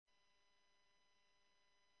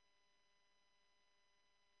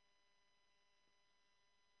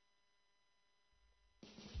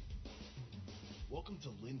Welcome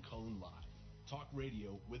to Lynn Cullen Live, talk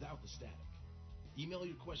radio without the static. Email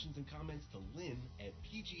your questions and comments to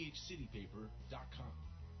lynn@pghcitypaper.com.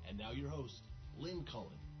 And now your host, Lynn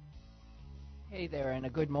Cullen. Hey there, and a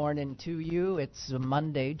good morning to you. It's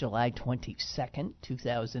Monday, July 22nd,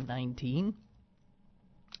 2019.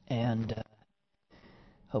 And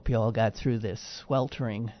hope you all got through this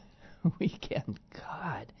sweltering weekend.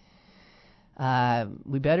 God.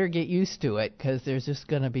 We better get used to it, because there's just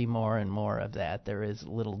going to be more and more of that. There is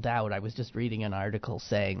little doubt. I was just reading an article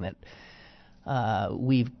saying that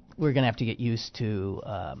we're going to have to get used to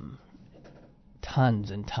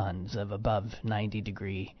tons and tons of above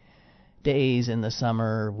 90-degree days in the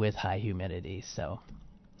summer with high humidity. So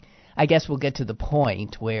I guess we'll get to the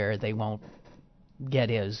point where they won't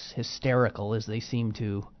get as hysterical as they seem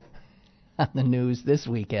to on the news this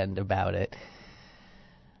weekend about it.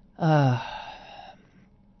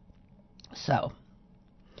 So,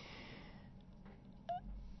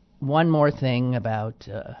 one more thing about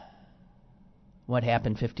what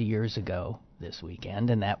happened 50 years ago this weekend,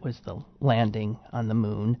 and that was the landing on the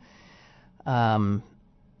moon. And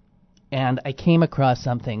I came across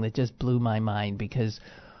something that just blew my mind, because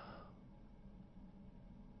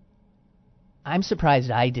I'm surprised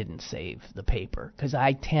I didn't save the paper, because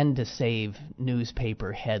I tend to save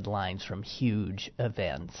newspaper headlines from huge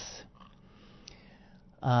events.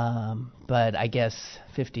 But I guess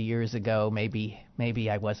 50 years ago, maybe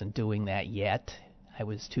I wasn't doing that yet. I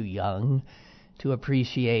was too young to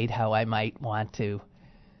appreciate how I might want to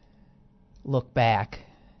look back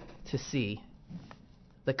to see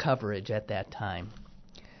the coverage at that time.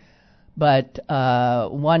 But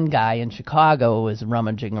one guy in Chicago was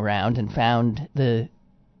rummaging around and found the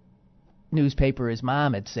newspaper his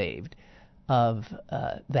mom had saved of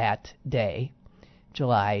that day,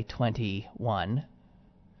 July 21,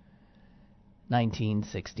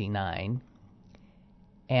 1969,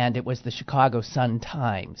 and it was the Chicago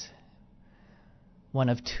Sun-Times, one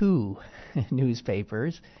of two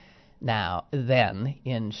newspapers then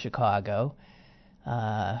in Chicago,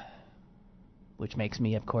 which makes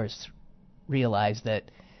me, of course, realize that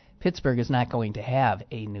Pittsburgh is not going to have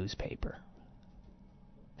a newspaper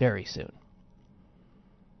very soon.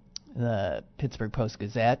 The Pittsburgh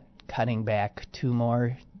Post-Gazette cutting back 2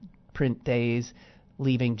 more print days,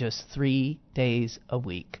 leaving just 3 days a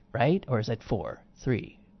week, right? Or is it 4?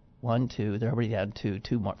 3. 1, 2. They're already down to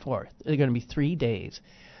 2 more. 4. There are going to be 3 days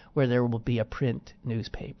where there will be a print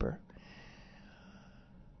newspaper.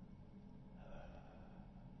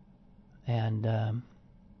 And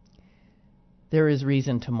there is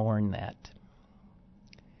reason to mourn that.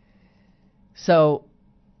 So,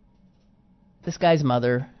 this guy's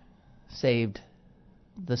mother saved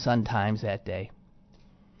the Sun-Times that day.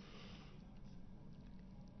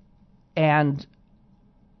 And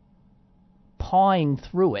pawing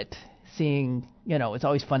through it, seeing, it's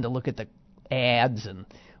always fun to look at the ads and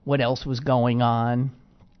what else was going on.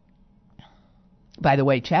 By the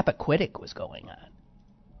way, Chappaquiddick was going on.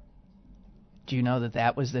 Do you know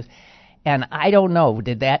that was this? And I don't know,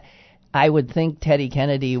 I would think Teddy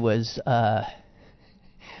Kennedy was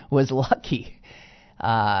lucky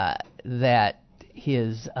that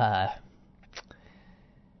his...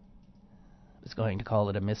 was going to call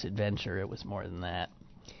it a misadventure. It was more than that.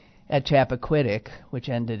 At Chappaquiddick, which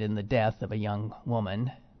ended in the death of a young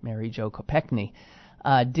woman, Mary Jo Kopechne,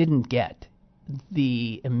 didn't get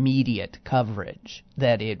the immediate coverage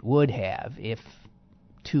that it would have if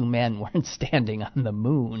 2 men weren't standing on the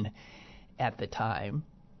moon at the time.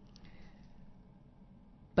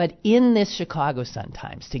 But in this Chicago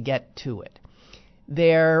Sun-Times, to get to it,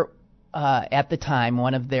 there at the time,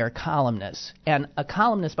 one of their columnists, and a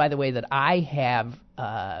columnist, by the way, that I have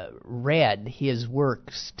read his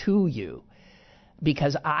works to you,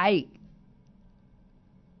 because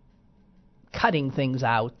cutting things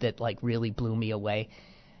out that really blew me away.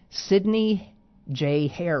 Sidney J.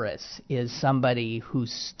 Harris is somebody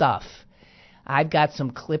whose stuff, I've got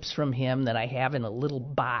some clips from him that I have in a little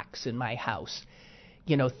box in my house.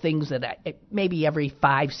 Things that maybe every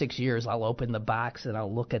 5-6 years I'll open the box and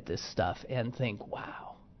I'll look at this stuff and think,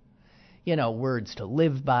 wow. Words to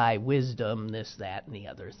live by, wisdom, this, that, and the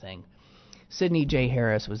other thing. Sidney J.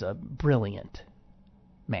 Harris was a brilliant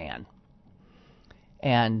man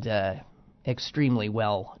and extremely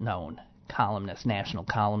well-known columnist, national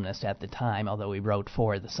columnist at the time, although he wrote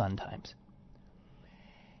for the Sun-Times.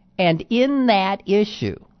 And in that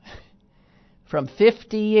issue, from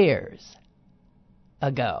 50 years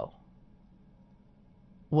ago,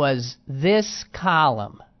 was this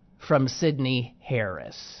column from Sidney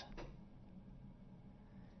Harris.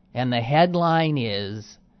 And the headline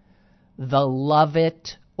is, "The Love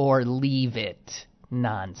It or Leave It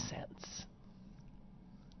nonsense.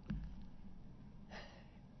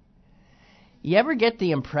 You ever get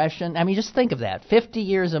the impression, I mean, just think of that. 50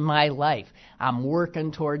 years of my life, I'm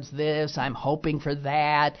working towards this, I'm hoping for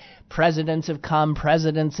that. Presidents have come,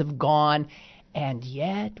 presidents have gone, and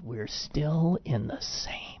yet we're still in the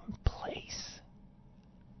same place.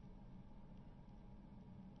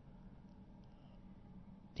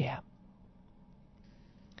 Yeah.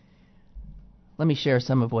 Let me share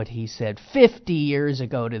some of what he said 50 years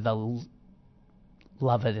ago to the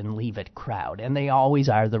love it and leave it crowd. And they always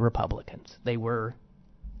are the Republicans. They were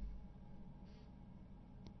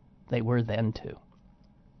then too.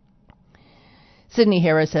 Sidney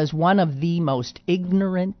Harris says one of the most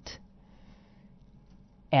ignorant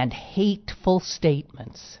and hateful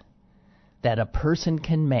statements that a person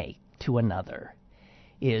can make to another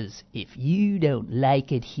is, if you don't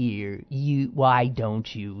like it here, why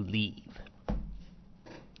don't you leave?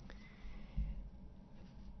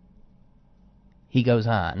 He goes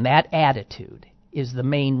on, that attitude is the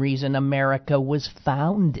main reason America was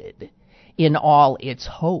founded in all its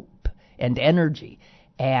hope and energy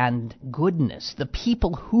and goodness. The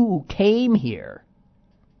people who came here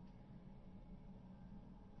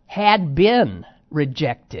had been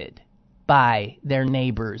rejected by their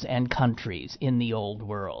neighbors and countries in the old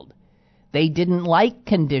world. They didn't like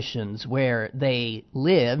conditions where they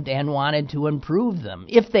lived and wanted to improve them,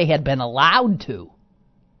 if they had been allowed to.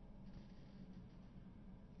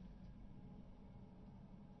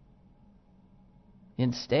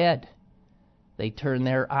 Instead, they turn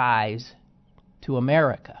their eyes to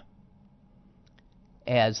America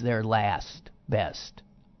as their last best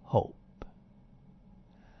hope.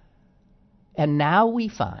 And now we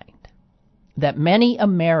find that many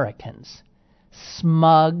Americans,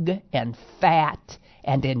 smug and fat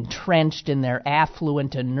and entrenched in their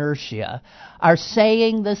affluent inertia, are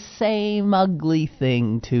saying the same ugly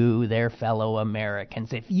thing to their fellow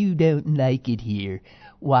Americans. If you don't like it here,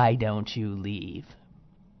 why don't you leave?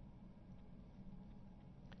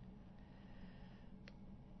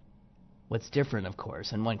 What's different, of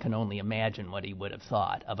course, and one can only imagine what he would have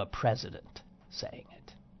thought of a president saying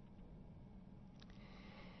it.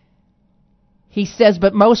 He says,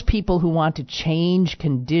 but most people who want to change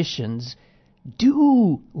conditions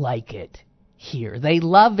do like it here. They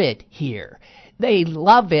love it here. They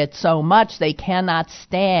love it so much they cannot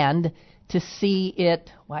stand to see it,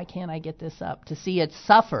 why can't I get this up? To see it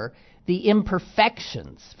suffer the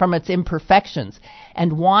imperfections, from its imperfections,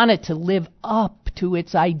 and want it to live up to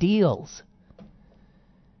its ideals.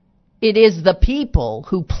 It is the people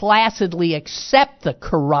who placidly accept the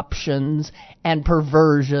corruptions and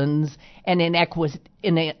perversions and inequities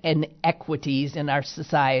in our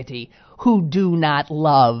society who do not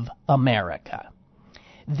love America.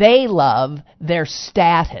 They love their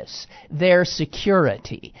status, their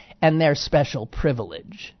security, and their special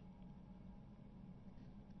privilege.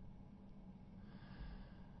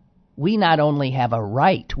 We not only have a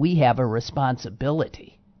right, we have a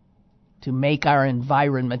responsibility to make our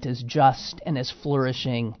environment as just and as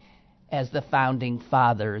flourishing as the Founding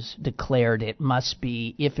Fathers declared it must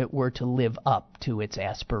be if it were to live up to its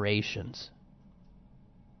aspirations.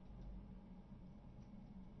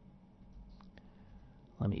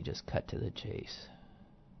 Let me just cut to the chase.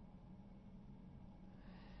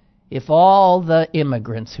 If all the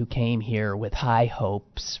immigrants who came here with high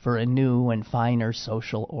hopes for a new and finer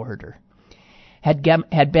social order had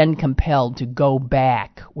been compelled to go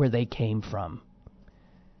back where they came from,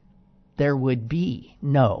 there would be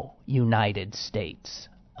no United States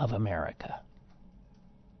of America.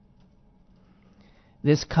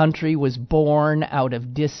 This country was born out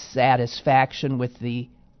of dissatisfaction with the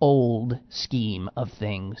old scheme of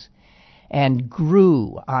things and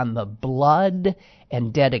grew on the blood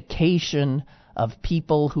and dedication of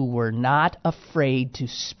people who were not afraid to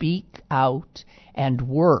speak out and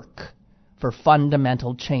work for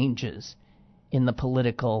fundamental changes in the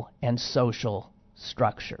political and social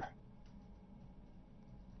structure.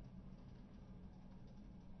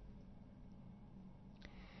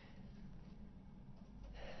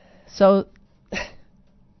 So, I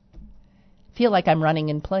feel like I'm running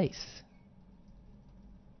in place.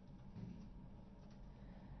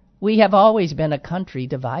 We have always been a country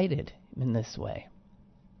divided in this way.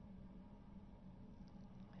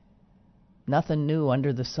 Nothing new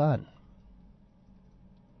under the sun.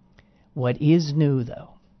 What is new,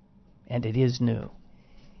 though, and it is new,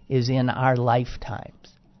 is in our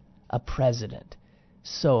lifetimes a president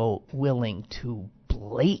so willing to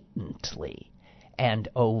blatantly and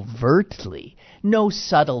overtly, no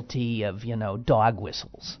subtlety of, dog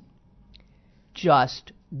whistles,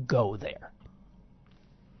 just go there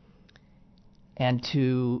and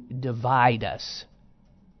to divide us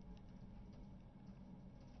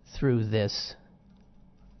through this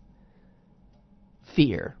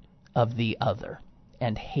fear of the other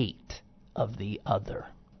and hate of the other.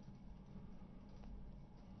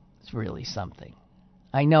 It's really something.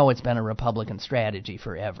 I know it's been a Republican strategy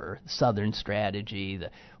forever, the Southern strategy, the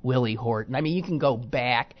Willie Horton. I mean, you can go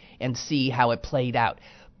back and see how it played out.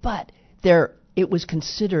 But it was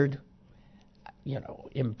considered,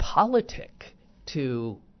 impolitic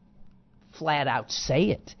to flat out say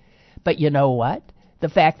it. But you know what? The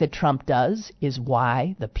fact that Trump does is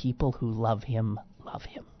why the people who love him love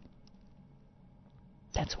him.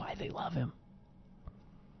 That's why they love him.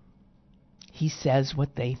 He says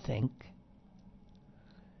what they think.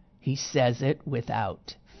 He says it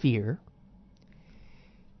without fear.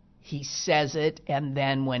 He says it, and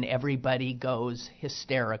then when everybody goes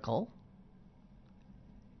hysterical,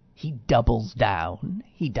 he doubles down.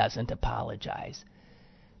 He doesn't apologize.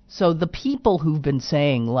 So the people who've been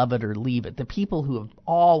saying love it or leave it, the people who have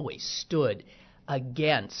always stood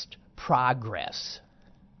against progress,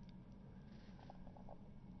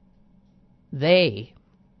 they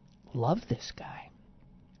love this guy.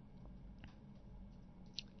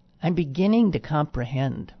 I'm beginning to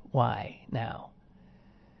comprehend why now.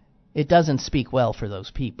 It doesn't speak well for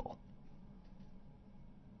those people.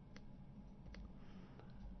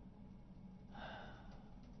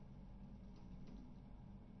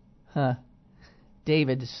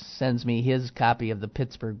 David sends me his copy of the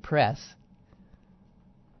Pittsburgh Press.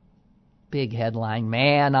 Big headline,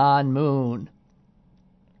 Man on Moon.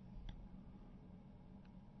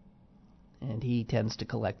 And he tends to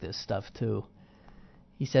collect this stuff too.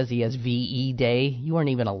 He says he has VE Day. You weren't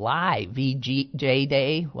even alive. VJ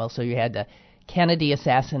Day. Well, so you had the Kennedy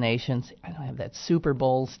assassinations. I don't have that Super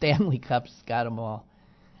Bowl. Stanley Cups got them all.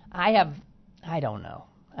 I don't know.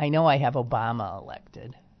 I know I have Obama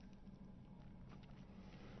elected.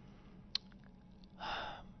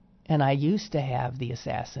 And I used to have the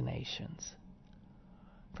assassinations.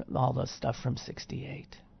 All the stuff from 68.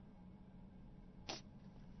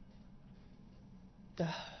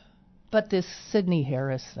 But this Sidney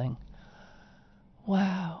Harris thing,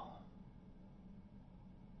 wow.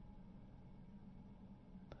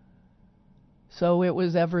 So it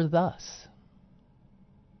was ever thus.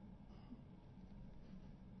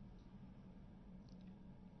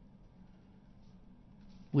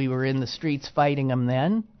 We were in the streets fighting them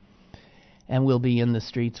then, and we'll be in the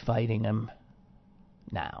streets fighting them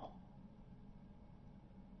now.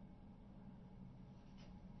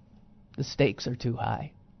 The stakes are too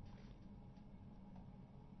high.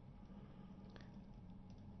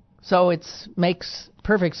 So it makes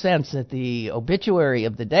perfect sense that the obituary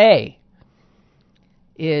of the day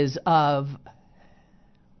is of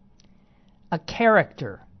a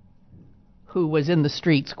character who was in the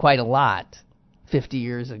streets quite a lot 50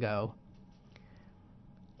 years ago.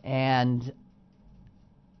 And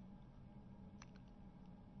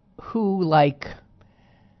who, like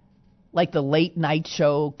the late night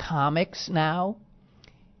show comics now,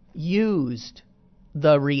 used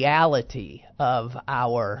the reality of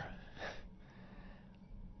our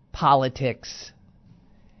politics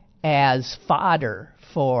as fodder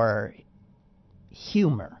for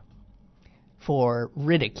humor, for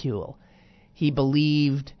ridicule. He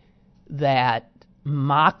believed that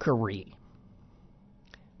mockery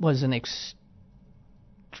was an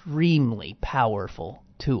extremely powerful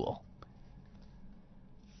tool.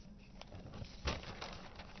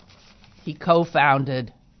 He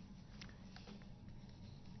co-founded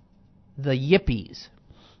the Yippies.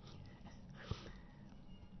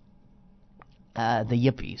 The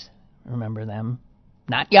Yippies. Remember them?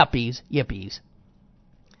 Not Yuppies, Yippies.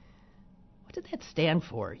 What did that stand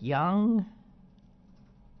for? Young?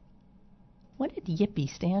 What did Yippie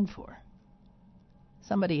stand for?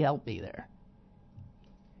 Somebody help me there.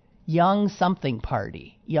 Young something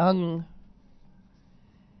party. Young.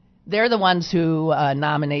 They're the ones who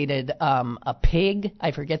nominated a pig.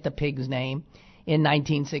 I forget the pig's name. In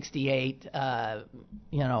 1968,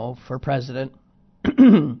 for president.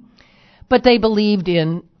 But they believed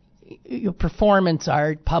in performance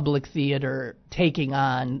art, public theater, taking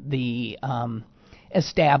on the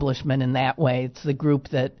establishment in that way. It's the group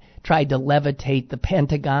that tried to levitate the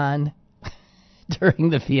Pentagon during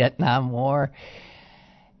the Vietnam War.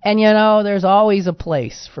 And, there's always a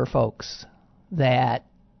place for folks that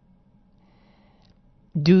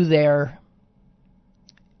do their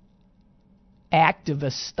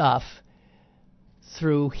activist stuff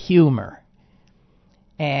through humor.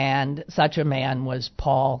 And such a man was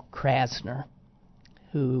Paul Krassner,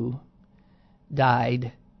 who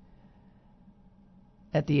died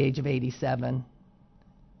at the age of 87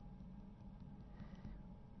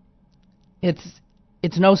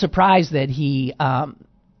 it's no surprise that he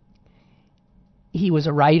was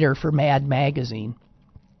a writer for Mad Magazine,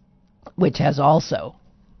 which has also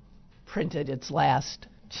printed its last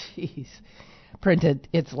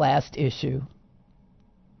issue.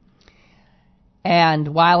 And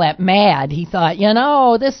while at Mad, he thought,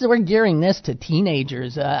 we're gearing this to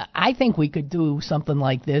teenagers. I think we could do something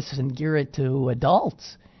like this and gear it to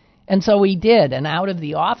adults. And so he did. And out of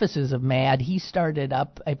the offices of Mad, he started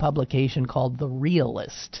up a publication called The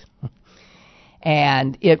Realist.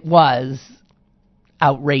 And it was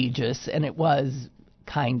outrageous, and it was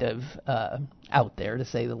kind of out there, to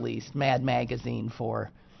say the least. Mad Magazine for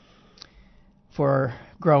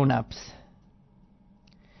grown-ups.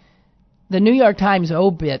 The New York Times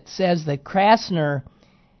obit says that Krasner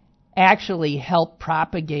actually helped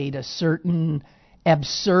propagate a certain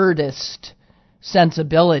absurdist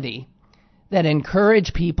sensibility that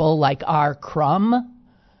encouraged people like R. Crumb,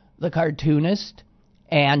 the cartoonist,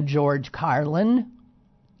 and George Carlin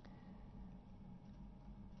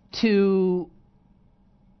to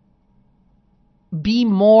be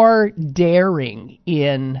more daring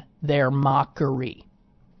in their mockery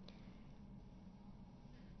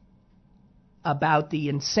about the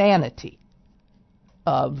insanity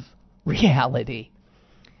of reality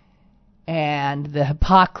and the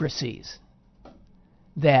hypocrisies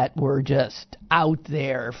that were just out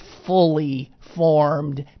there, fully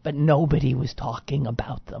formed, but nobody was talking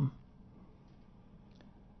about them.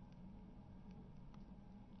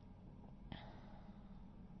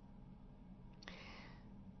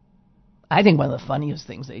 I think one of the funniest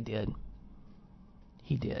things he did.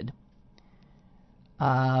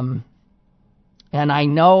 And I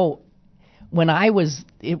know when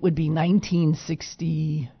it would be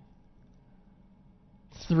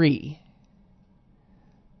 1963,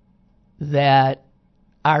 that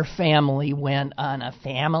our family went on a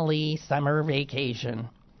family summer vacation,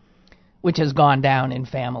 which has gone down in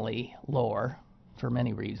family lore for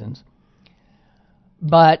many reasons.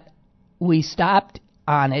 But we stopped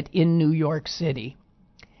on it in New York City,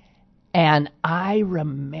 and I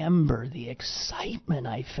remember the excitement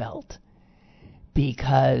I felt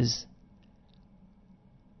because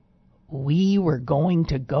we were going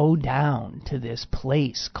to go down to this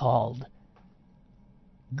place called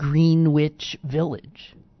Greenwich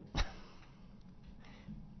Village.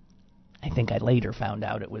 I think I later found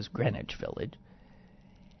out it was Greenwich Village.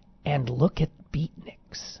 And look at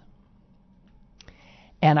beatniks.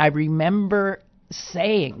 And I remember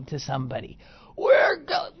saying to somebody,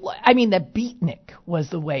 the beatnik was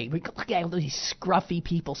the way. We could look at all these scruffy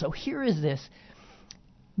people. So here is this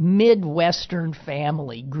Midwestern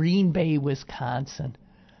family, Green Bay, Wisconsin,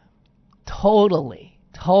 totally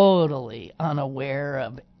unaware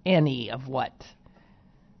of any of what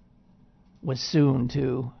was soon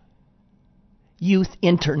to Youth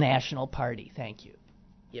International Party. Thank you.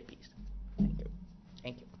 Yippies.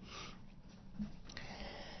 Thank you.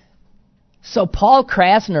 So Paul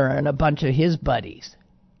Krasner and a bunch of his buddies,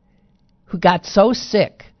 who got so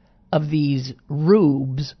sick of these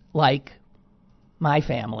rubes like my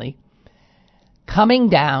family, coming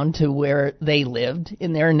down to where they lived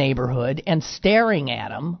in their neighborhood and staring at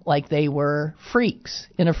them like they were freaks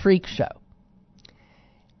in a freak show.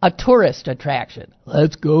 A tourist attraction.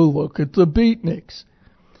 Let's go look at the beatniks.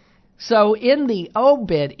 So in the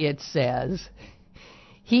obit it says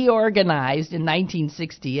he organized in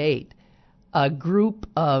 1968 a group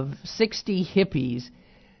of 60 hippies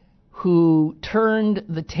who turned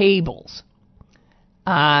the tables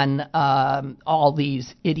on all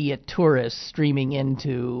these idiot tourists streaming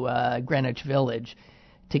into Greenwich Village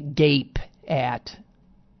to gape at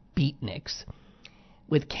beatniks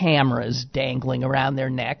with cameras dangling around their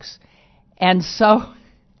necks. And so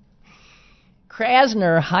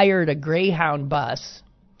Krasner hired a Greyhound bus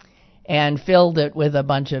and filled it with a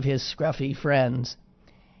bunch of his scruffy friends.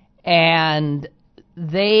 And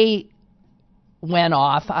they went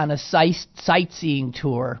off on a sightseeing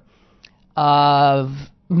tour of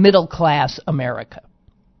middle-class America.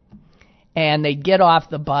 And they'd get off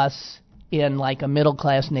the bus in like a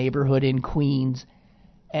middle-class neighborhood in Queens,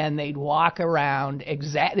 and they'd walk around.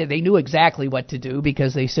 They knew exactly what to do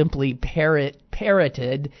because they simply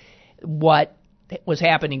parroted what was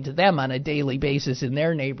happening to them on a daily basis in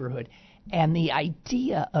their neighborhood. And the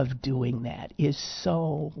idea of doing that is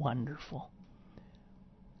so wonderful.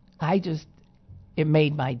 It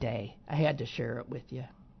made my day. I had to share it with you.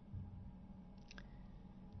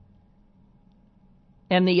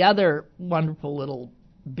 And the other wonderful little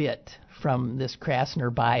bit from this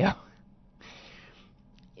Krasner bio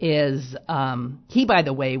is, he, by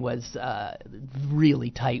the way, was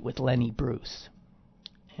really tight with Lenny Bruce.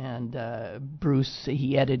 And Bruce,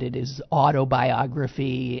 he edited his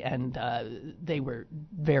autobiography, and they were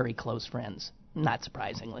very close friends, not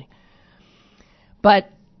surprisingly. But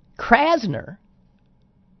Krasner,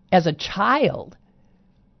 as a child,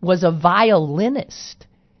 was a violinist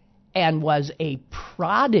and was a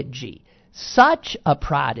prodigy, such a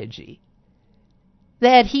prodigy,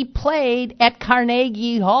 that he played at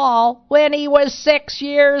Carnegie Hall when he was 6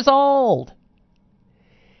 years old.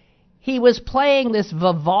 He was playing this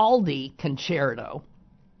Vivaldi concerto,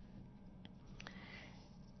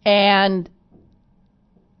 and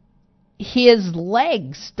his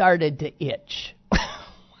legs started to itch.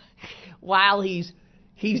 While he's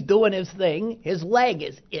doing his thing, his leg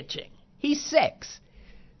is itching. He's 6.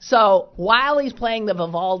 So while he's playing the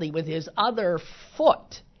Vivaldi with his other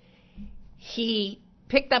foot, he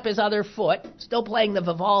picked up his other foot, still playing the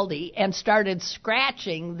Vivaldi, and started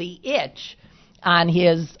scratching the itch on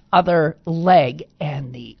his other leg.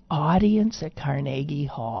 And the audience at Carnegie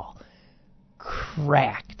Hall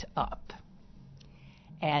cracked up.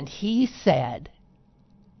 And he said,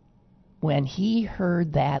 when he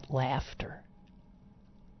heard that laughter,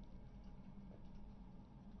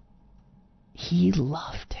 he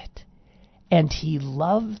loved it. And he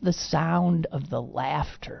loved the sound of the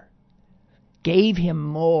laughter. Gave him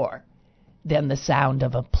more than the sound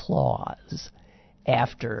of applause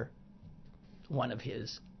after one of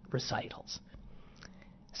his recitals.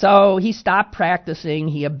 So he stopped practicing.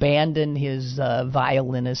 He abandoned his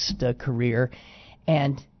violinist career,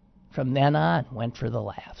 and from then on went for the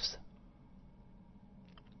laughs.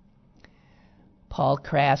 Paul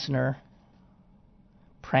Krasner,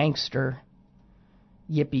 prankster,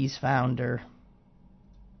 Yippie's founder,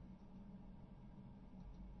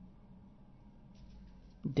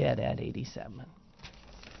 dead at 87.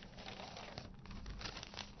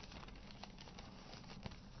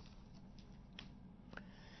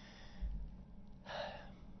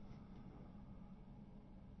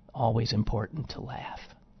 Always important to laugh.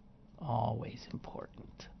 Always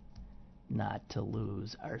important not to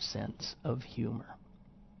lose our sense of humor.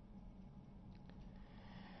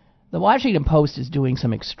 The Washington Post is doing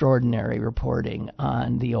some extraordinary reporting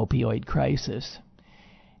on the opioid crisis.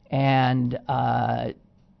 And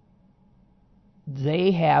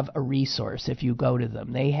they have a resource, if you go to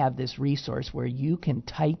them. They have this resource where you can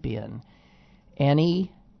type in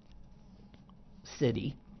any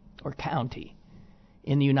city or county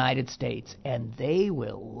in the United States, and they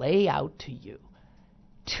will lay out to you,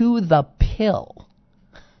 to the pill,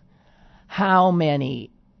 how many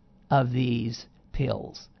of these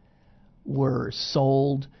pills were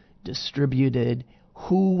sold, distributed,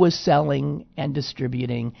 who was selling and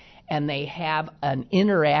distributing, and they have an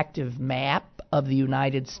interactive map of the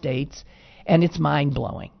United States, and it's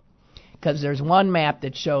mind-blowing. Because there's one map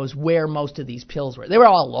that shows where most of these pills were. They were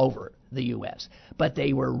all over the U.S., but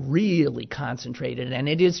they were really concentrated, and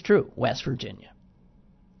it is true, West Virginia.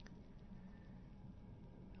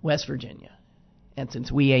 West Virginia. And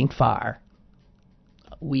since we ain't far,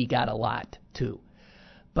 we got a lot, too.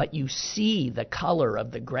 But you see the color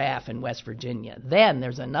of the graph in West Virginia. Then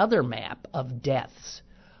there's another map of deaths,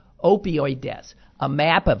 opioid deaths, a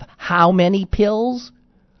map of how many pills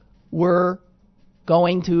were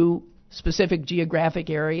going to specific geographic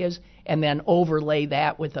areas, and then overlay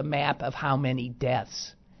that with a map of how many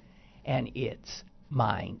deaths. And it's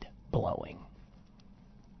mind-blowing.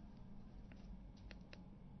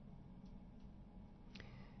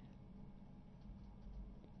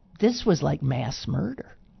 This was like mass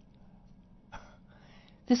murder.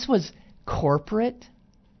 This was corporate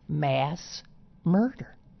mass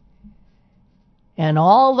murder. And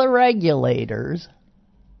all the regulators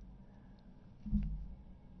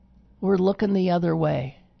were looking the other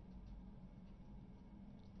way.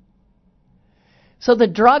 So the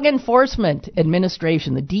Drug Enforcement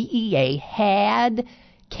Administration, the DEA, had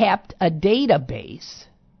kept a database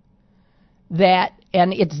that,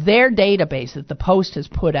 and it's their database that the Post has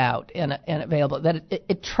put out and available, that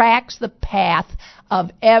it tracks the path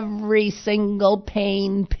of every single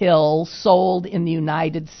pain pill sold in the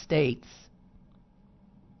United States.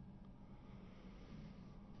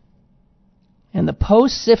 And the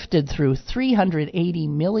Post sifted through 380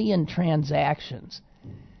 million transactions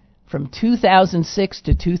from 2006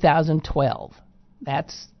 to 2012.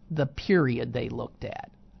 That's the period they looked at.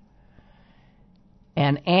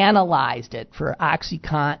 And analyzed it for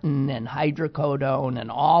OxyContin and hydrocodone and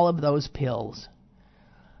all of those pills.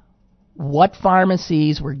 What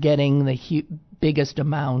pharmacies were getting the biggest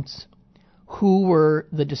amounts, who were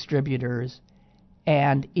the distributors,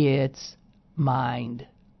 and it's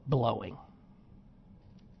mind-blowing.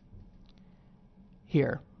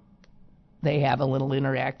 Here, they have a little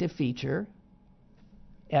interactive feature,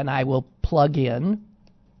 and I will plug in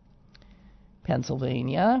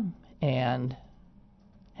Pennsylvania, and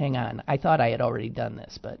hang on, I thought I had already done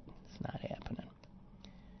this, but it's not happening.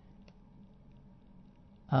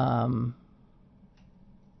 Come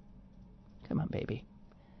on, baby.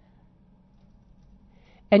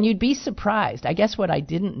 And you'd be surprised. I guess what I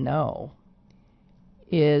didn't know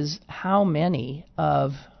is how many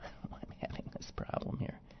of... I'm having this problem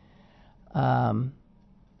here.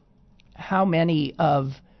 How many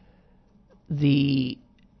of the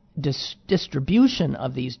distribution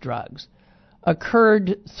of these drugs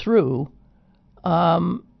occurred through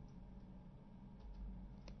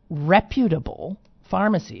reputable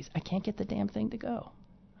pharmacies. I can't get the damn thing to go.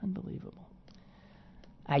 Unbelievable.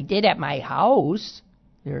 I did at my house.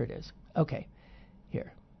 There it is. Okay.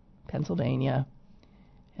 Here. Pennsylvania.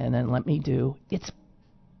 And then let me do... It's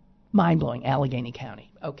mind-blowing. Allegheny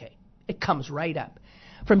County. Okay. It comes right up.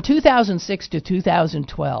 From 2006 to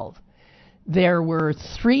 2012, there were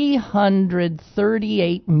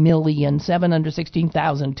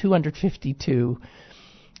 338,716,252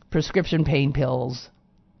 prescription pain pills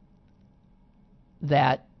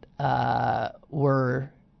that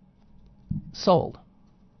were sold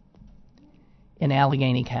in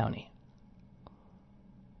Allegheny County.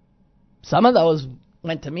 Some of those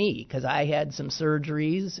went to me because I had some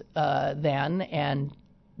surgeries then, and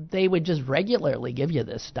they would just regularly give you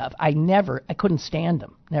this stuff. I couldn't stand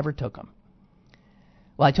them. Never took them.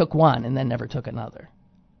 Well, I took one and then never took another.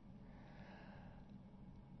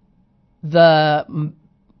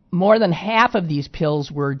 More than half of these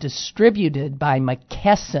pills were distributed by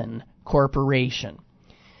McKesson Corporation.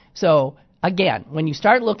 So, again, when you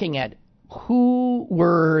start looking at who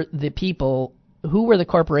were the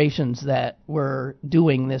corporations that were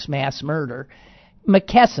doing this mass murder,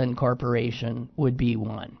 McKesson Corporation would be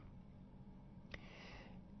one.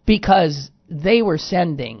 Because they were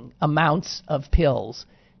sending amounts of pills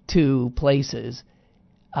to places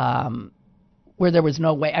where there was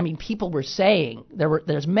no way. I mean, people were saying,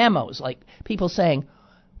 there's memos, like people saying,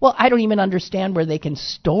 well, I don't even understand where they can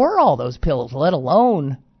store all those pills, let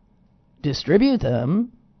alone distribute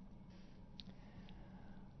them.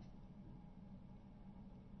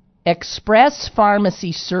 Express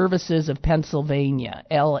Pharmacy Services of Pennsylvania,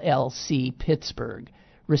 LLC, Pittsburgh,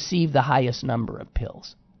 received the highest number of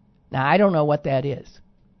pills. Now, I don't know what that is.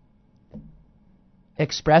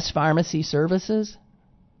 Express Pharmacy Services?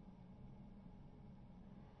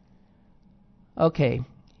 Okay,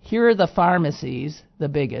 here are the pharmacies, the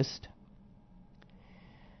biggest.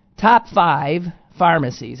 Top 5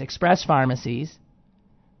 pharmacies, express pharmacies,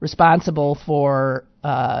 responsible for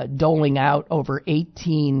doling out over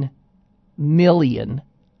 18 million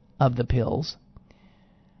of the pills.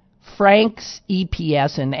 Frank's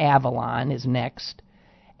EPS in Avalon is next.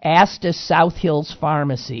 Astis South Hills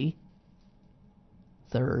Pharmacy,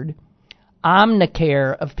 3rd.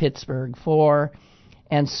 Omnicare of Pittsburgh, 4.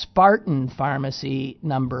 And Spartan Pharmacy,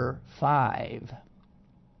 number 5.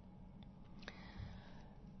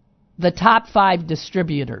 The top 5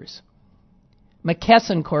 distributors: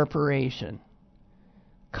 McKesson Corporation,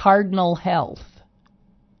 Cardinal Health,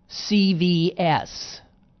 CVS,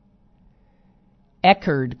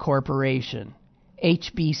 Eckerd Corporation,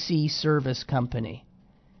 HBC Service Company.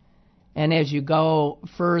 And as you go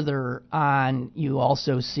further on, you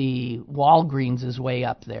also see Walgreens is way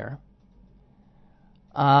up there.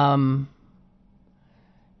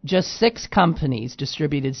 Just 6 companies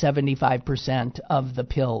distributed 75% of the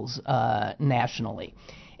pills nationally.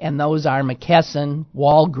 And those are McKesson,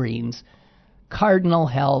 Walgreens, Cardinal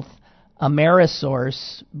Health,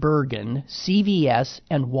 Amerisource, Bergen, CVS,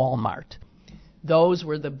 and Walmart. Those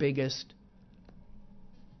were the biggest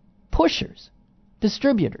pushers,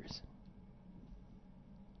 distributors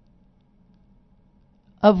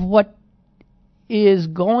of what is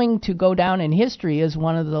going to go down in history as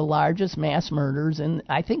one of the largest mass murders, and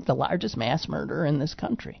I think the largest mass murder in this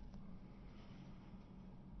country.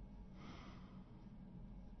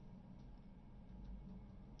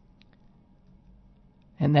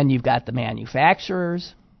 And then you've got the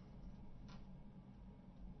manufacturers.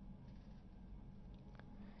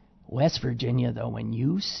 West Virginia, though, when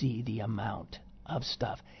you see the amount of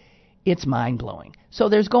stuff, it's mind-blowing. So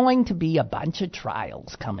there's going to be a bunch of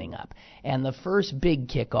trials coming up. And the first big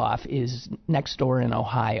kickoff is next door in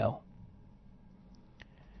Ohio.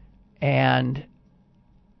 And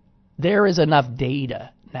there is enough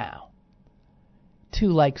data now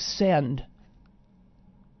to, send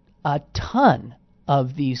a ton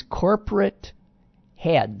of these corporate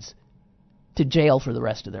heads to jail for the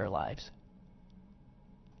rest of their lives.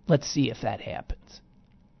 Let's see if that happens.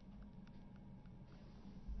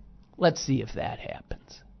 Let's see if that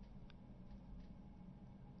happens.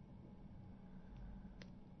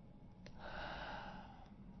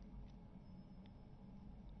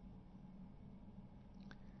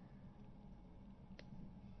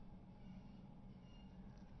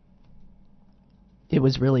 It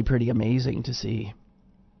was really pretty amazing to see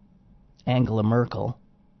Angela Merkel,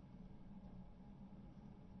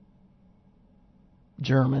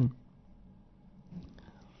 German,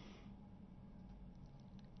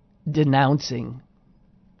 denouncing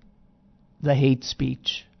the hate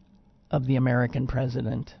speech of the American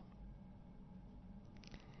president.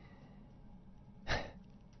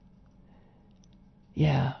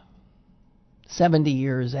 Yeah, 70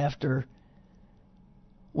 years after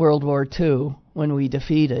World War II, when we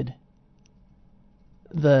defeated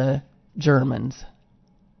the Germans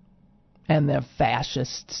and the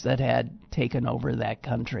fascists that had taken over that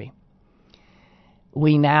country.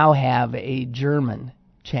 We now have a German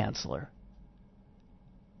chancellor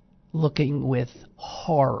looking with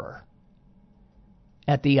horror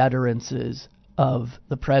at the utterances of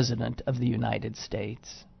the President of the United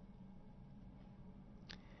States.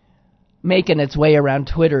 Making its way around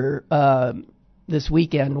Twitter this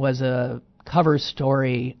weekend was a cover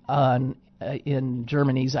story on in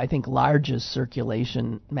Germany's, I think, largest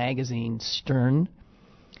circulation magazine, Stern.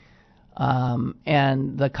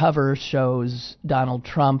 And the cover shows Donald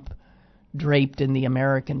Trump draped in the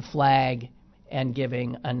American flag and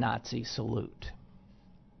giving a Nazi salute.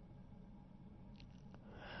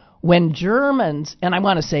 When Germans, and I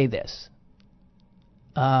want to say this,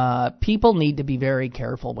 people need to be very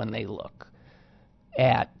careful when they look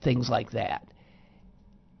at things like that.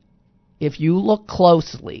 If you look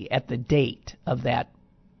closely at the date of that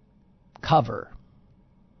cover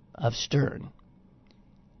of Stern,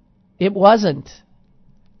 it wasn't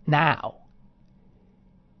now.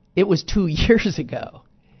 It was 2 years ago.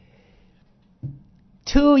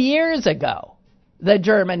 2 years ago, the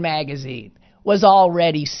German magazine was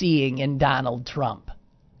already seeing in Donald Trump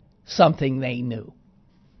something they knew.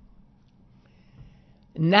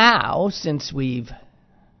 Now, since we've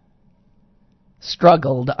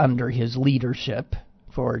struggled under his leadership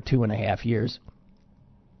for 2.5 years,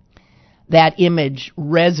 that image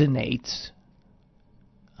resonates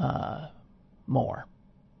more,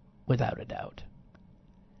 without a doubt.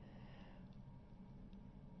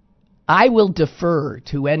 I will defer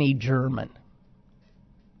to any German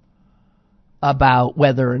about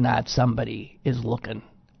whether or not somebody is looking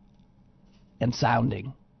and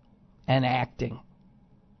sounding and acting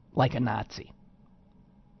like a Nazi.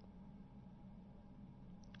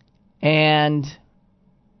 And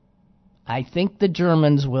I think the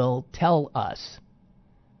Germans will tell us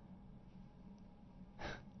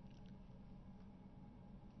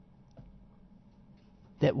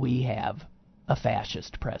that we have a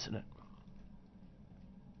fascist president.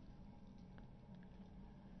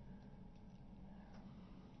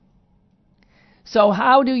 So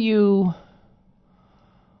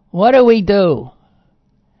what do we do?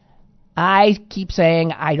 I keep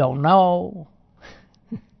saying, I don't know.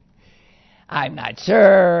 I'm not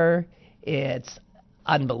sure. It's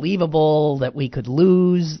unbelievable that we could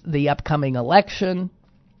lose the upcoming election.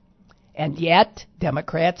 And yet,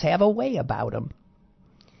 Democrats have a way about them.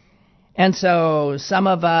 And so some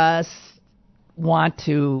of us want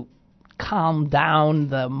to calm down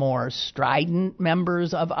the more strident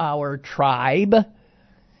members of our tribe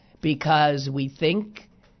because we think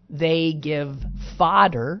they give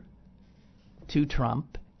fodder to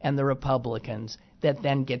Trump and the Republicans that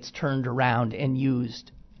then gets turned around and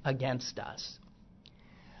used against us.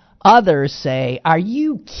 Others say, are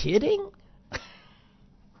you kidding?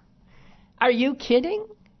 Are you kidding?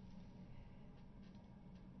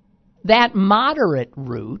 That moderate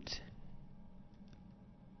route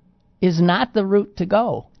is not the route to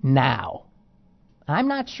go now. I'm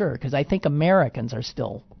not sure, because I think Americans are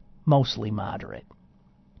still mostly moderate.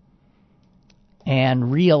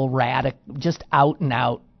 And real just out and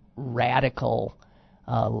out radical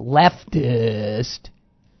leftist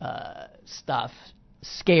stuff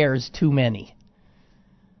scares too many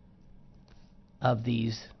of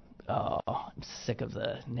these. Oh, I'm sick of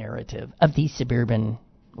the narrative of these suburban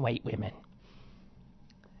white women.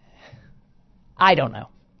 I don't know.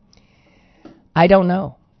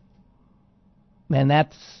 And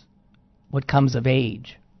that's what comes of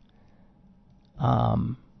age.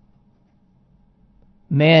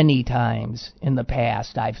 Many times in the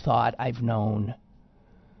past, I've thought I've known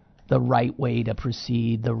the right way to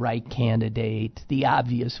proceed, the right candidate, the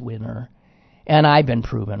obvious winner, and I've been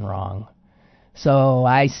proven wrong. So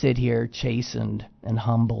I sit here chastened and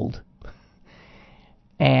humbled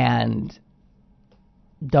and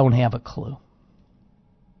don't have a clue.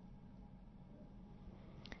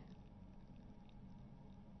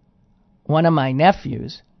 One of my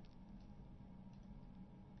nephews,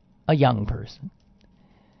 a young person,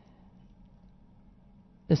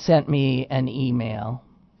 sent me an email.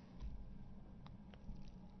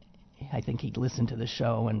 I think he'd listened to the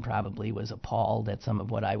show and probably was appalled at some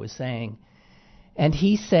of what I was saying. And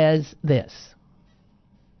he says this: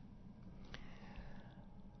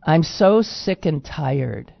 I'm so sick and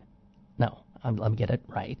tired. No, let me get it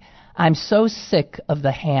right. I'm so sick of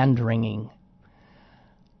the hand-wringing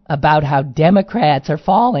about how Democrats are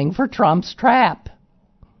falling for Trump's trap.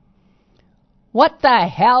 What the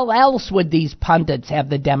hell else would these pundits have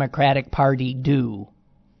the Democratic Party do?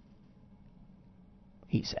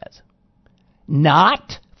 He says.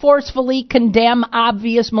 Not forcefully condemn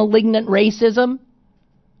obvious malignant racism?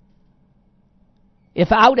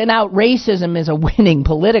 If out-and-out racism is a winning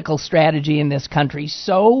political strategy in this country,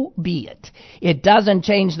 so be it. It doesn't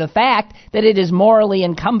change the fact that it is morally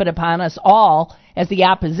incumbent upon us all, as the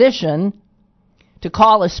opposition, to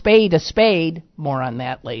call a spade, more on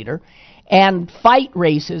that later, and fight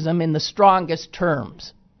racism in the strongest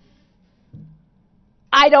terms.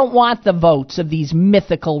 I don't want the votes of these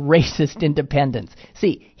mythical racist independents.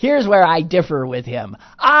 See, here's where I differ with him.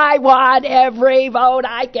 I want every vote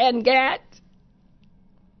I can get.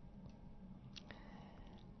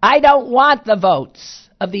 I don't want the votes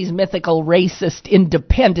of these mythical racist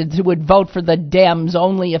independents who would vote for the Dems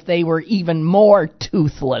only if they were even more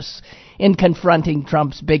toothless in confronting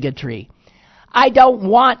Trump's bigotry. I don't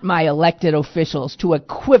want my elected officials to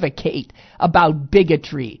equivocate about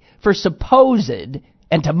bigotry for supposed,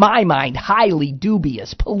 and to my mind, highly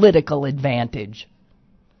dubious political advantage.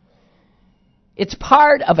 It's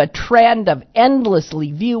part of a trend of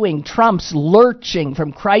endlessly viewing Trump's lurching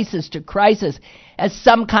from crisis to crisis as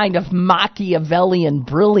some kind of Machiavellian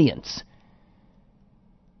brilliance.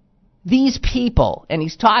 These people, and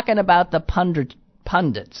he's talking about the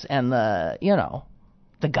pundits and the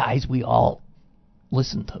guys we all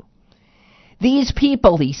listen to. These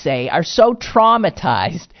people, he say, are so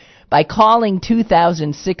traumatized by calling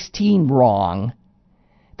 2016 wrong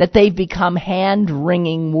that they've become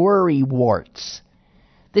hand-wringing worrywarts.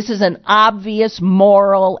 This is an obvious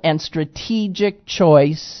moral and strategic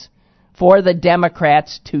choice for the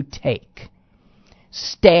Democrats to take.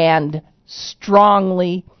 Stand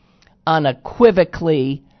strongly,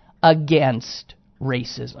 unequivocally against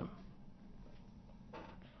racism.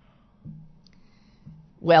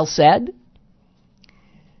 Well said.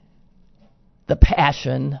 The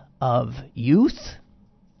passion of youth.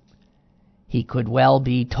 He could well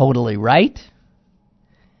be totally right.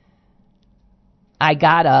 I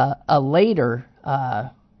got a later,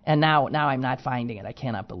 and now I'm not finding it. I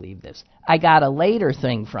cannot believe this. I got a later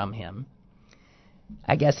thing from him.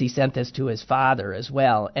 I guess he sent this to his father as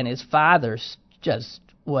well, and his father just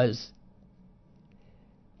was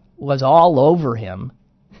all over him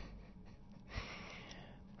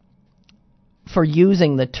for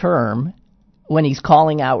using the term, when he's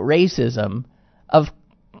calling out racism, of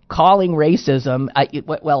calling racism,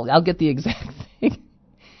 I'll get the exact thing.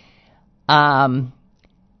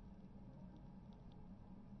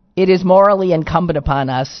 It is morally incumbent upon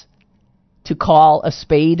us to call a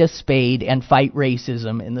spade and fight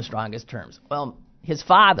racism in the strongest terms. Well, his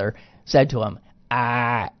father said to him,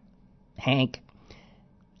 Hank,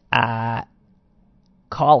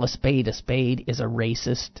 call a spade is a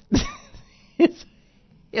racist.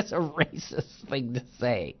 It's a racist thing to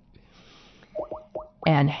say.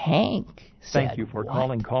 And Hank said, "Thank you for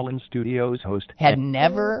calling Call-In Studios host." Had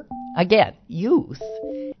never, again, youth,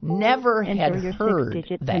 never Enter had your heard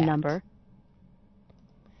 6-digit that. PIN number.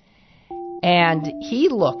 And he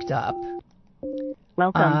looked up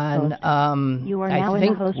Welcome, on, host. You are now I in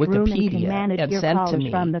think, the host room and Wikipedia, can manage and your sent to callers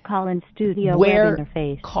me from the Call-In Studio where web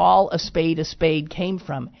interface. call a spade came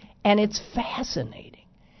from. And it's fascinating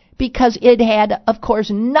because it had, of course,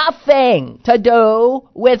 nothing to do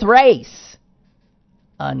with race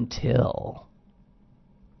until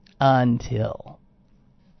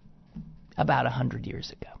about 100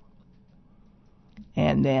 years ago.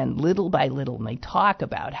 And then little by little, and they talk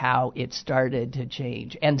about how it started to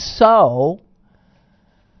change. And so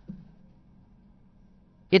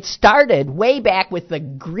it started way back with the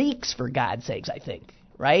Greeks, for God's sakes, I think,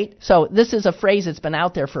 right? So this is a phrase that's been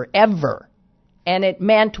out there forever. And it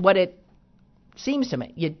meant what it seems to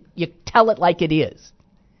me. You tell it like it is.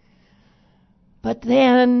 But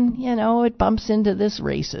then, it bumps into this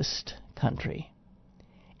racist country.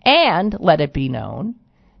 And let it be known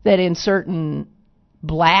that in certain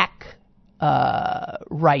black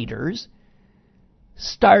writers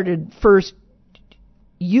started first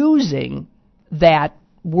using that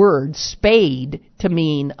word spade to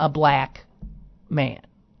mean a black man.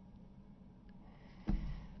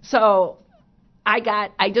 So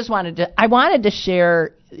I wanted to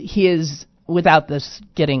share his, without this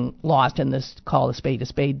getting lost in this call a spade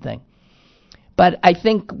thing. But I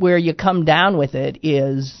think where you come down with it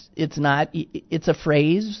is it's a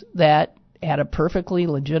phrase that had a perfectly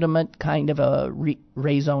legitimate kind of a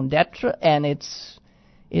raison d'etre, and it's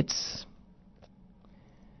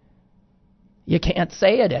you can't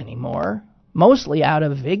say it anymore, mostly out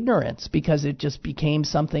of ignorance, because it just became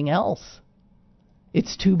something else.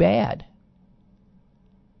 It's too bad.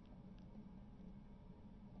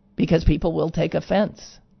 Because people will take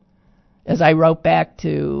offense. As I wrote back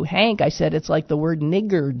to Hank, I said it's like the word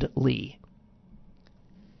niggardly,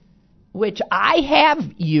 which I have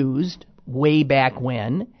used way back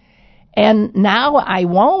when, and now I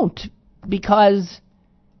won't, because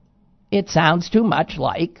it sounds too much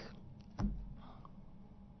like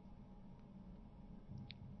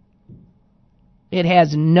it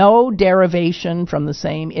has no derivation from the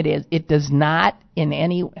same. It does not in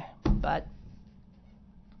any, but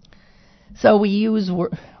so we lose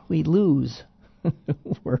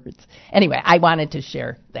words. Anyway, I wanted to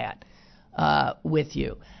share that with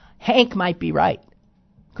you. Hank might be right,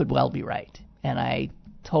 could well be right, and I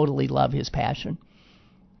totally love his passion.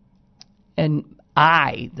 And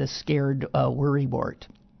I, the scared worrywart,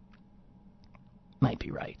 might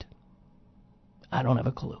be right. I don't have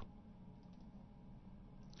a clue.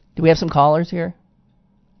 Do we have some callers here?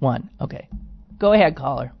 One. Okay. Go ahead,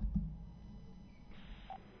 caller.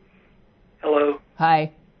 Hello.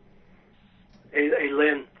 Hi. Hey,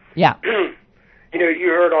 Lynn. Yeah. You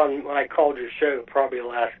heard on when I called your show probably the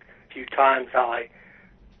last few times how I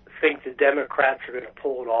think the Democrats are going to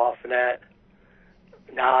pull it off and that.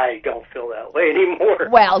 Now I don't feel that way anymore.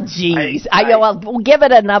 Well, geez. We'll give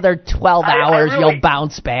it another 12 hours. You'll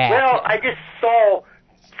bounce back. Well, I just saw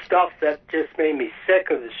stuff that just made me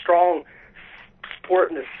sick of the strong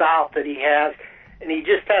support in the South that he has, and he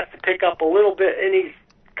just has to pick up a little bit, and he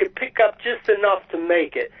could pick up just enough to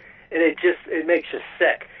make it, and it makes you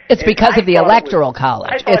sick. It's because of the Electoral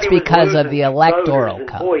College. It's because of the Electoral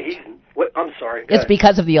College. I'm sorry. It's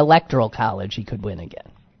because of the Electoral College he could win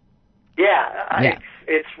again. Yeah.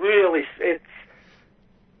 It's really it's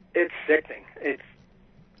sickening.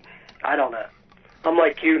 I don't know. I'm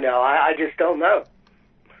like you now. I just don't know.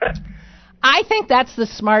 I think that's the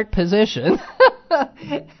smart position.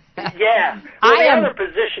 Yeah. Well, the other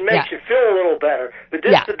position makes you feel a little better, but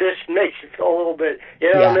this position makes you feel a little bit,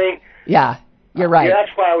 you know what I mean? Yeah, you're right. Yeah,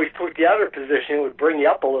 that's why I always took the other position. It would bring you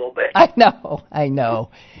up a little bit. I know.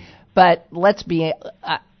 But let's be,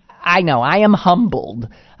 I know, I am humbled.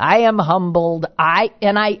 It's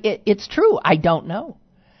true, I don't know.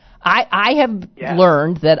 I have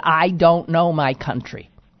learned that I don't know my country.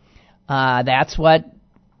 That's what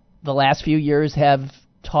the last few years have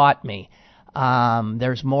taught me.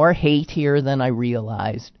 There's more hate here than I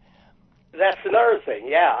realized. That's another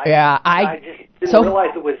thing, I just didn't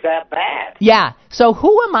realize it was that bad. Yeah, so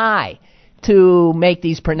who am I to make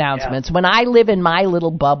these pronouncements? When I live in my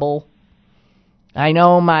little bubble, I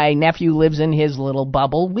know my nephew lives in his little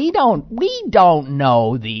bubble. We don't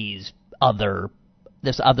know this other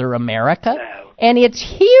America, and it's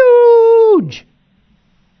huge.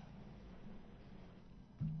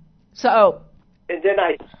 So, and then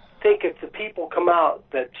I think if the people come out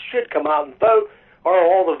that should come out and vote, are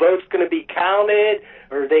all the votes going to be counted?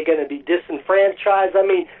 Or are they going to be disenfranchised? I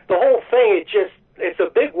mean, the whole thing, it's a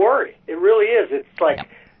big worry. It really is. It's like,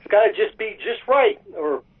 it's got to just be just right.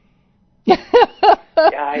 Or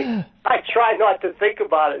I try not to think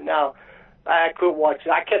about it now. I quit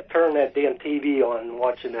watching. I kept turning that damn TV on and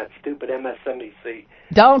watching that stupid MSNBC.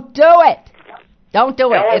 Don't do it. Don't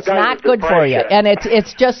do it. It's not good for you. And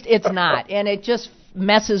it's not. And it just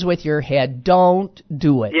messes with your head. Don't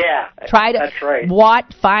do it. Yeah. That's right.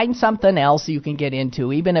 Find something else you can get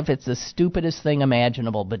into, even if it's the stupidest thing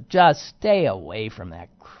imaginable, but just stay away from that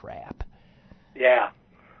crap. Yeah.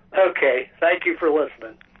 Okay. Thank you for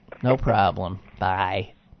listening. No problem.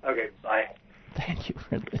 Bye. Okay, bye. Thank you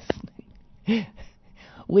for listening.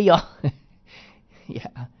 We all...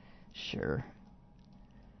 Yeah, sure.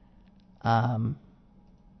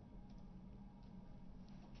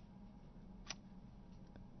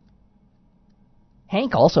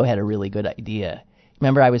 Hank also had a really good idea.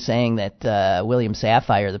 Remember I was saying that William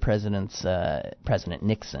Safire, the President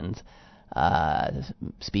Nixon's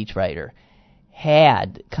speechwriter,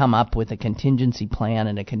 had come up with a contingency plan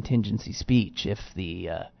and a contingency speech if the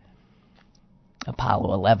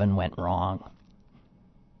Apollo 11 went wrong.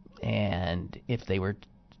 And if they were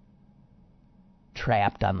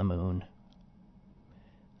trapped on the moon.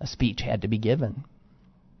 A speech had to be given.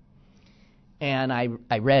 And I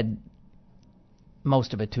read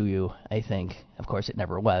most of it to you, I think. Of course, it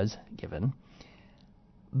never was given.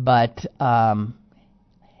 But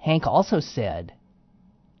Hank also said,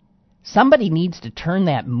 somebody needs to turn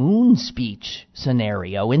that moon speech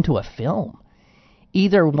scenario into a film.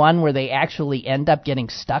 Either one where they actually end up getting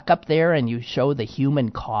stuck up there and you show the human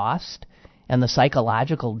cost and the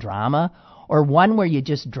psychological drama, or one where you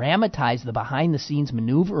just dramatize the behind-the-scenes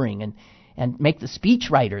maneuvering and make the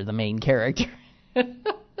speechwriter the main character.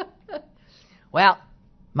 Well,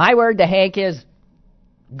 my word to Hank is,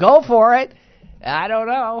 go for it. I don't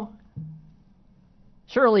know.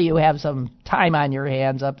 Surely you have some time on your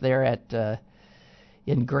hands up there at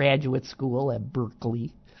in graduate school at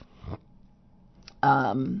Berkeley.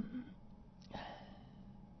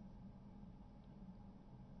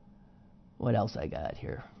 What else I got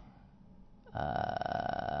here?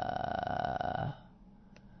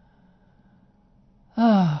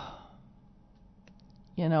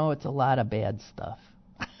 You know, it's a lot of bad stuff.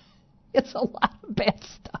 It's a lot of bad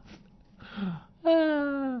stuff.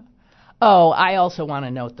 I also want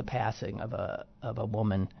to note the passing of a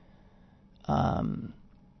woman, a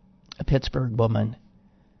Pittsburgh woman,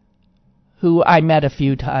 who I met a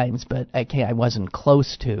few times, but I wasn't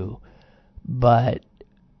close to, but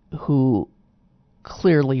who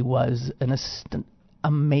clearly was an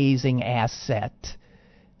amazing asset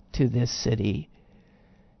to this city.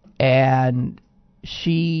 And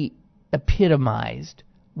she epitomized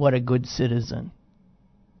what a good citizen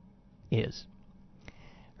is.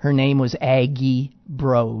 Her name was Aggie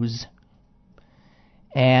Brose.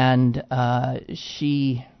 And I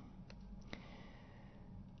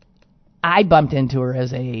bumped into her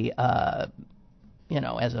as a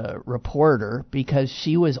reporter, because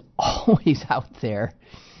she was always out there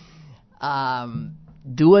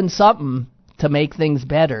doing something to make things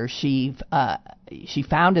better. She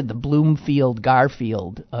founded the Bloomfield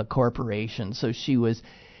Garfield Corporation, so she was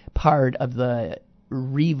part of the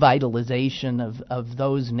revitalization of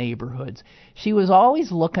those neighborhoods. She was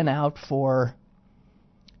always looking out for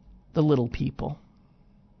the little people.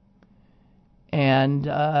 And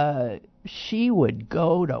she would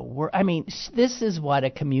go to work. I mean, this is what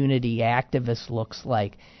a community activist looks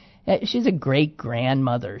like. She's a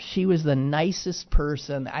great-grandmother. She was the nicest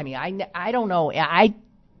person. I mean, I don't know. I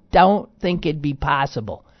don't think it'd be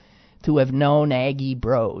possible to have known Aggie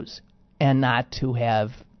Brose and not to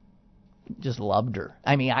have just loved her.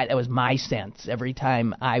 I mean, that was my sense every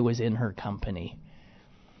time I was in her company.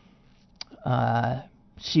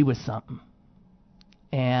 She was something.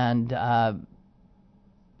 And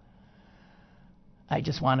I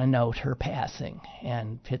just want to note her passing,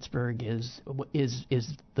 and Pittsburgh is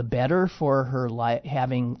the better for her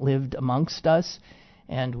having lived amongst us,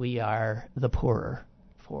 and we are the poorer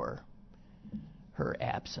for her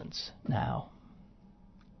absence now.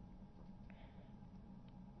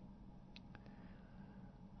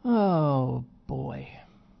 Oh boy,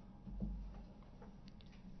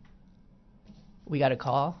 we got a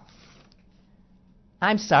call.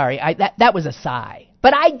 I'm sorry, that was a sigh,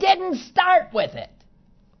 but I didn't start with it.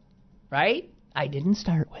 Right? I didn't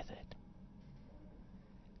start with it.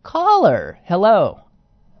 Caller, hello.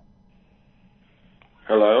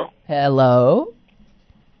 Hello? Hello?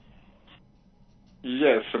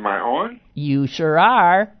 Yes, am I on? You sure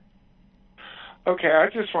are. Okay, I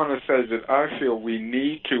just want to say that I feel we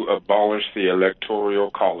need to abolish the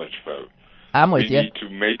electoral college vote. I'm with you. We need to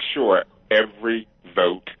make sure every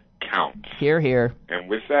vote counts. Hear, hear. And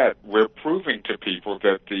with that, we're proving to people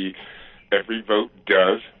that every vote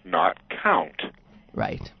does not count.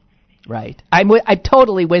 Right. I'm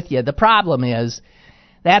totally with you. The problem is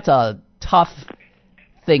that's a tough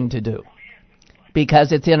thing to do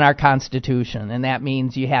because it's in our Constitution, and that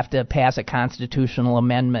means you have to pass a constitutional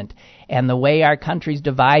amendment. And the way our country's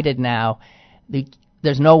divided now,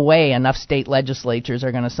 there's no way enough state legislatures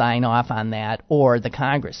are going to sign off on that, or the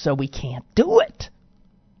Congress, so we can't do it.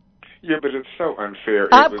 Yeah, but it's so unfair.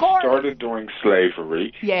 Of it was course. started during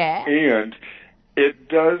slavery. Yeah. And it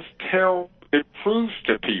proves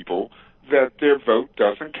to people that their vote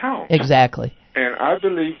doesn't count. Exactly. And I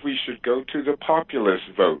believe we should go to the populist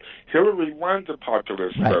vote. Hillary won the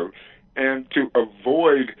populist vote. And to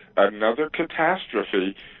avoid another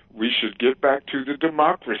catastrophe, we should get back to the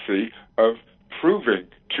democracy of proving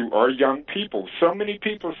to our young people. So many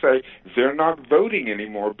people say they're not voting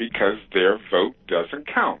anymore because their vote doesn't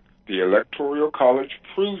count. The Electoral College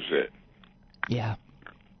proves it. Yeah,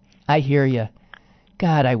 I hear you.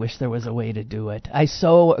 God, I wish there was a way to do it. I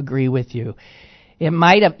so agree with you. It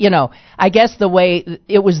might have, I guess the way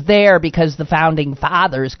it was there because the founding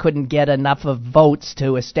fathers couldn't get enough of votes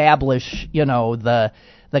to establish, the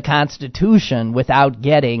Constitution without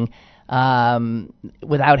having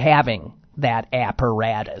that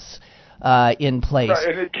apparatus in place. Right,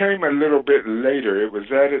 and it came a little bit later. It was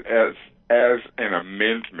added as an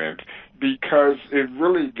amendment because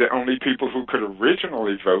the only people who could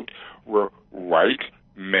originally vote were white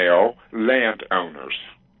male landowners.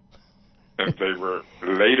 And they were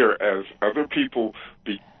later, as other people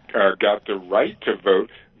got the right to vote,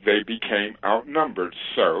 they became outnumbered.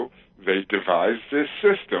 So they devised this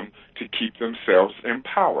system to keep themselves in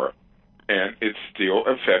power. And it's still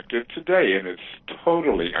effective today, and it's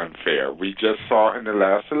totally unfair. We just saw in the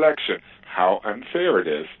last election how unfair it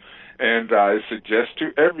is. And I suggest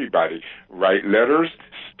to everybody, write letters,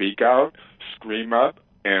 speak out, scream up,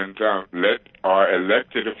 and let our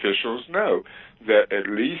elected officials know that at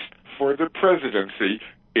least for the presidency,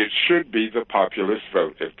 it should be the populist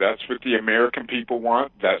vote. If that's what the American people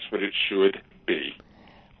want, that's what it should be.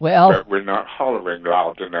 Well, but we're not hollering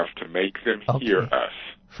loud enough to make them hear us.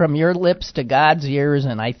 From your lips to God's ears,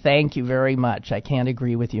 and I thank you very much. I can't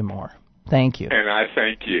agree with you more. Thank you. And I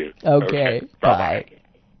thank you. Okay. Bye.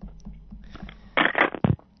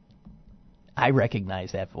 I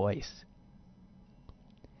recognize that voice.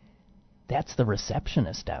 That's the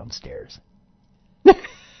receptionist downstairs.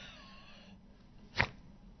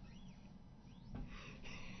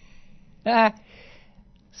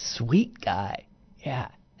 Sweet guy. Yeah,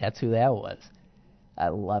 that's who that was. I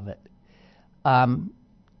love it.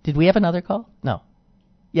 Did we have another call? No.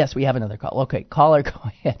 Yes, we have another call. Okay, caller, go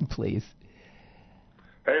ahead, please.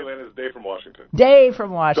 Hey, Lynn, it's Dave from Washington. Dave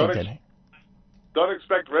from Washington. Don't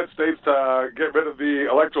expect red states to get rid of the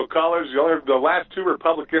Electoral College. The last two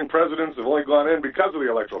Republican presidents have only gone in because of the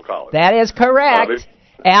Electoral College. That is correct.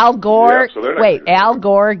 Al Gore. Yeah, so Al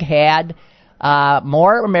Gore had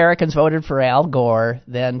more Americans voted for Al Gore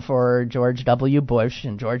than for George W. Bush,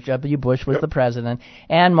 and George W. Bush was the president,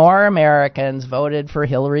 and more Americans voted for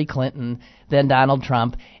Hillary Clinton than Donald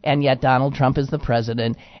Trump, and yet Donald Trump is the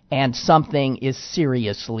president, and something is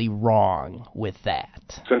seriously wrong with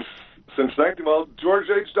that. George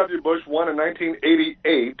H.W. Bush won in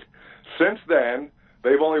 1988. Since then,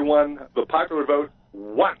 they've only won the popular vote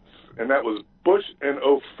once, and that was Bush in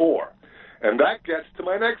 2004. And that gets to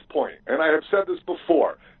my next point, and I have said this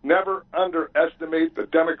before. Never underestimate the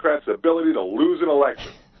Democrats' ability to lose an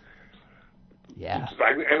election. Yeah.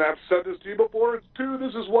 And I've said this to you before, too.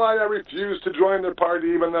 This is why I refuse to join their party,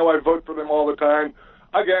 even though I vote for them all the time.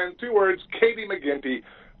 Again, 2 words, Katie McGinty.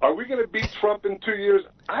 Are we going to beat Trump in 2 years?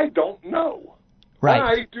 I don't know. Right.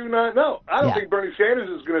 I do not know. I don't think Bernie Sanders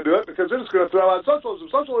is going to do it because they're just going to throw out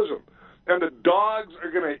socialism. And the dogs are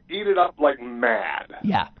going to eat it up like mad.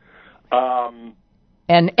 Yeah.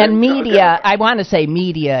 And media, I want to say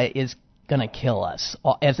media is going to kill us,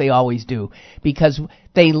 as they always do, because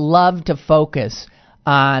they love to focus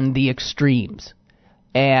on the extremes.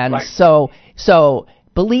 And so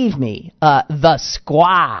believe me, the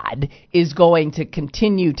squad is going to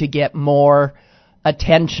continue to get more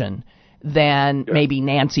attention than maybe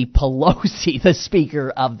Nancy Pelosi, the Speaker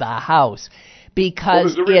of the House,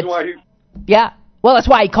 because well, that's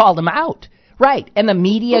why he called him out. Right, and the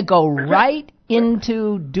media go right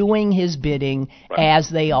into doing his bidding as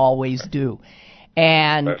they always do.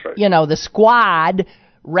 And, the squad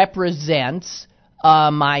represents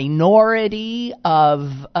a minority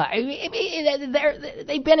of...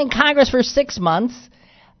 they've been in Congress for 6 months.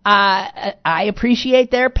 I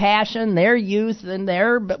appreciate their passion, their youth, and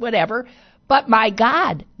their whatever. But, my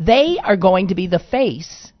God, they are going to be the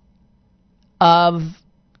face of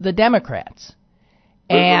the Democrats.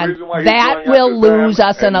 And that will lose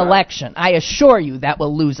us an election. I assure you that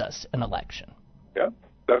will lose us an election. Yeah,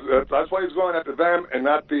 that's why he's going after them and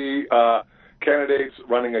not the candidates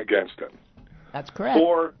running against him. That's correct.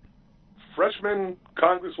 For freshman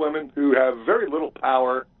congresswomen who have very little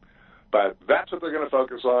power, but that's what they're going to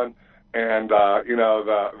focus on. And,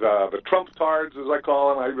 the Trump tards, as I call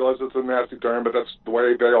them, I realize it's a nasty term, but that's the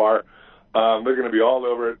way they are. They're going to be all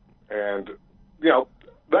over it. And,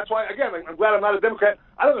 that's why, again, I'm glad I'm not a Democrat.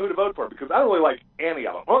 I don't know who to vote for because I don't really like any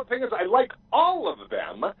of them. Well, the thing is, I like all of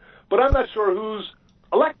them, but I'm not sure who's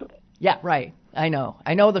electable. Yeah, right. I know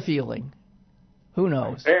the feeling. Who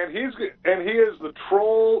knows? And he is the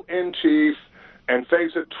troll in chief. And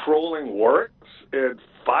face it, trolling works. It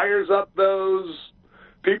fires up those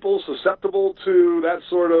people susceptible to that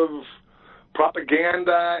sort of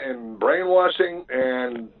propaganda and brainwashing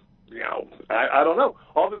and. I don't know.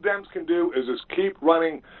 All the Dems can do is just keep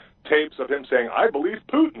running tapes of him saying, I believe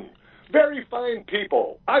Putin. very fine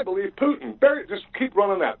people. I believe Putin. Just keep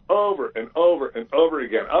running that over and over and over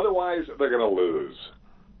again. Otherwise, they're going to lose.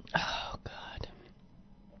 Oh, God.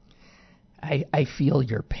 I feel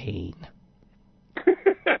your pain.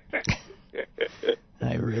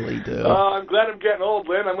 I really do. Oh, I'm glad I'm getting old,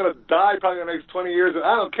 Lynn. I'm going to die probably in the next 20 years, and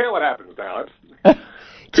I don't care what happens now.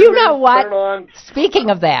 Do you know what? Speaking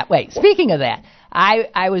of that,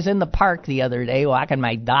 I was in the park the other day walking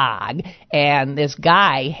my dog, and this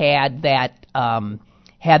guy had that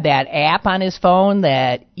app on his phone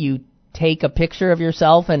that you take a picture of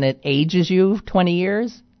yourself and it ages you 20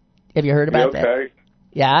 years. Have you heard about that?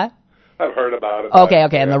 Yeah? I've heard about it. Okay.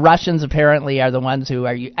 Yeah. And the Russians apparently are the ones who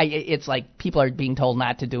are. It's like people are being told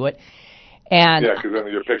not to do it. And yeah, because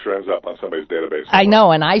then your picture ends up on somebody's database. I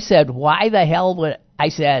know, and I said, why the hell would... I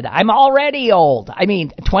said, I'm already old. I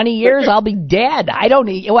mean, 20 years, I'll be dead. I don't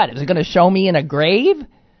need... What, is it going to show me in a grave?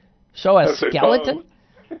 Show a skeleton?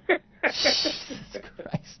 Jesus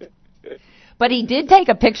Christ. But he did take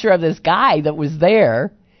a picture of this guy that was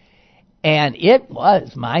there, and it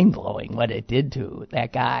was mind-blowing what it did to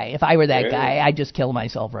that guy. If I were that guy, I'd just kill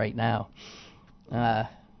myself right now. I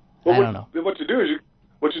don't know. What you do is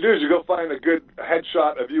you go find a good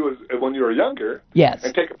headshot of you when you were younger. Yes.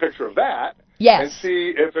 And take a picture of that. Yes. And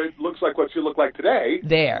see if it looks like what you look like today.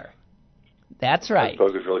 There. That's right. I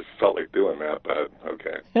suppose it really felt like doing that, but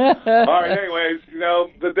okay. All right, anyways,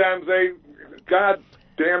 the Dems, God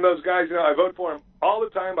damn those guys, I vote for them all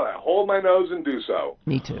the time, but I hold my nose and do so.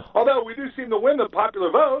 Me too. Although we do seem to win the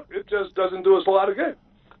popular vote, it just doesn't do us a lot of good.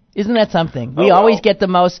 Isn't that something? We always get the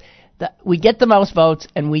most votes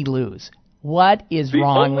and we lose. What is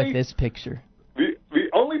wrong with this picture? The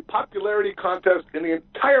only popularity contest in the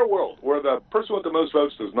entire world where the person with the most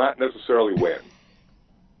votes does not necessarily win.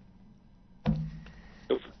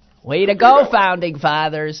 Way to go, Founding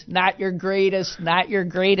Fathers. Not your greatest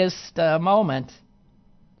moment.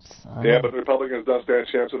 Yeah, but the Republicans don't stand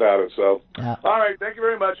a chance without it, so. Yeah. All right, thank you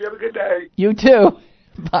very much. You have a good day. You too.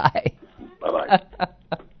 Bye. Bye-bye.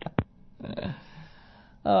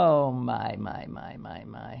 Oh, my.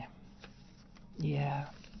 Yeah.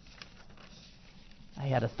 I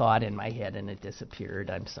had a thought in my head and it disappeared.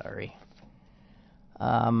 I'm sorry.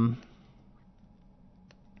 No,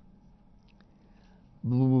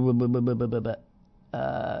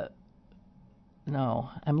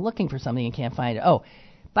 I'm looking for something and can't find it. Oh,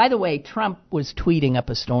 by the way, Trump was tweeting up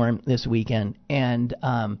a storm this weekend, and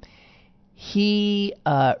he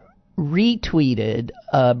retweeted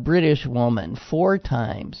a British woman 4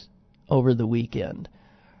 times over the weekend.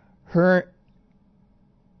 Her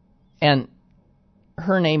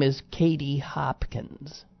name is Katie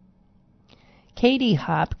Hopkins. Katie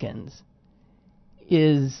Hopkins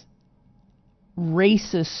is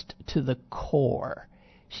racist to the core.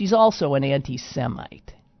 She's also an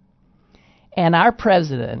anti-Semite. And our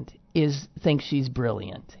president thinks she's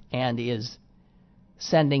brilliant and is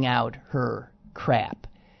sending out her crap.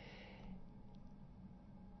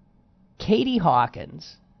 Katie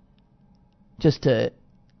Hawkins, just to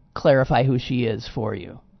clarify who she is for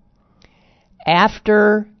you,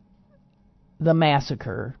 after the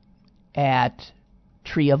massacre at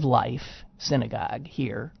Tree of Life Synagogue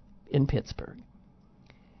here in Pittsburgh,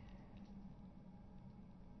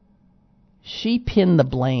 she pinned the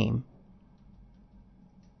blame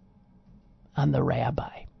on the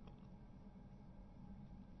rabbi.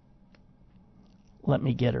 Let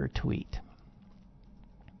me get her tweet.